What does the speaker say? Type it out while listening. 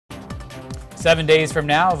7 days from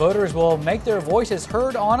now, voters will make their voices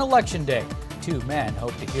heard on Election Day. Two men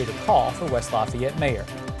hope to hear the call for West Lafayette mayor.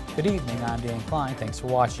 Good evening, I'm Dan Klein. Thanks for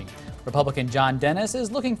watching. Republican John Dennis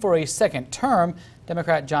is looking for a second term.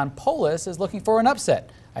 Democrat John Polis is looking for an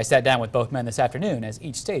upset. I sat down with both men this afternoon as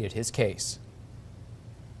each stated his case.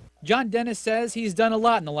 John Dennis says he's done a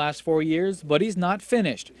lot in the last 4 years, but he's not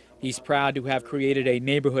finished. He's proud to have created a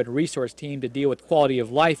neighborhood resource team to deal with quality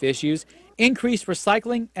of life issues, increased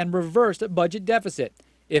recycling, and reversed a budget deficit.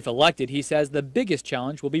 If elected, he says the biggest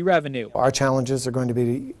challenge will be revenue. Our challenges are going to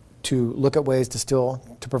be to look at ways to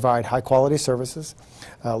provide high quality services,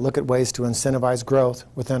 look at ways to incentivize growth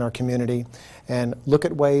within our community, and look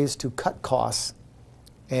at ways to cut costs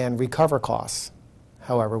and recover costs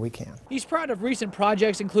however we can. He's proud of recent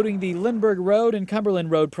projects including the Lindbergh Road and Cumberland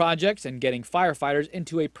Road projects and getting firefighters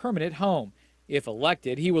into a permanent home. If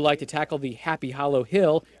elected, he would like to tackle the Happy Hollow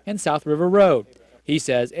Hill and South River Road. He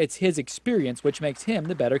says it's his experience which makes him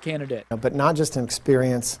the better candidate. But not just an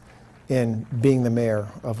experience in being the mayor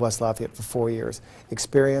of West Lafayette for 4 years,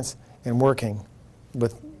 experience in working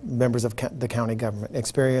with members of the county government,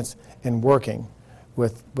 experience in working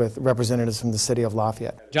with representatives from the city of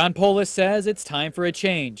Lafayette. John Polis says it's time for a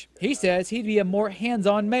change. He says he'd be a more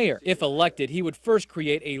hands-on mayor. If elected, he would first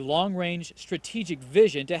create a long-range strategic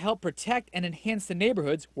vision to help protect and enhance the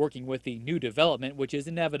neighborhoods, working with the new development, which is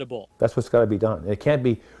inevitable. That's what's got to be done. It can't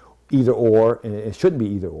be either or, and it shouldn't be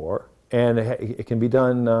either or, and it can be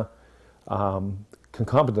done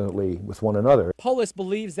concomitantly with one another. Polis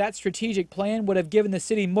believes that strategic plan would have given the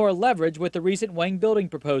city more leverage with the recent wing building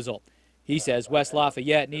proposal. He says West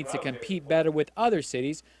Lafayette needs to compete better with other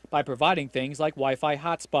cities by providing things like Wi-Fi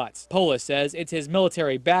hotspots. Polis says it's his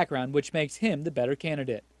military background which makes him the better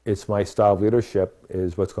candidate. It's my style of leadership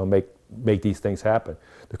is what's going to make these things happen.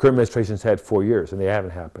 The current administration's had 4 years and they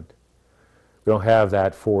haven't happened. We don't have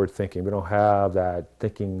that forward thinking. We don't have that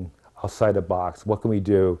thinking outside the box. What can we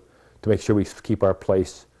do to make sure we keep our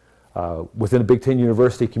place within the Big Ten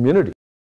University community?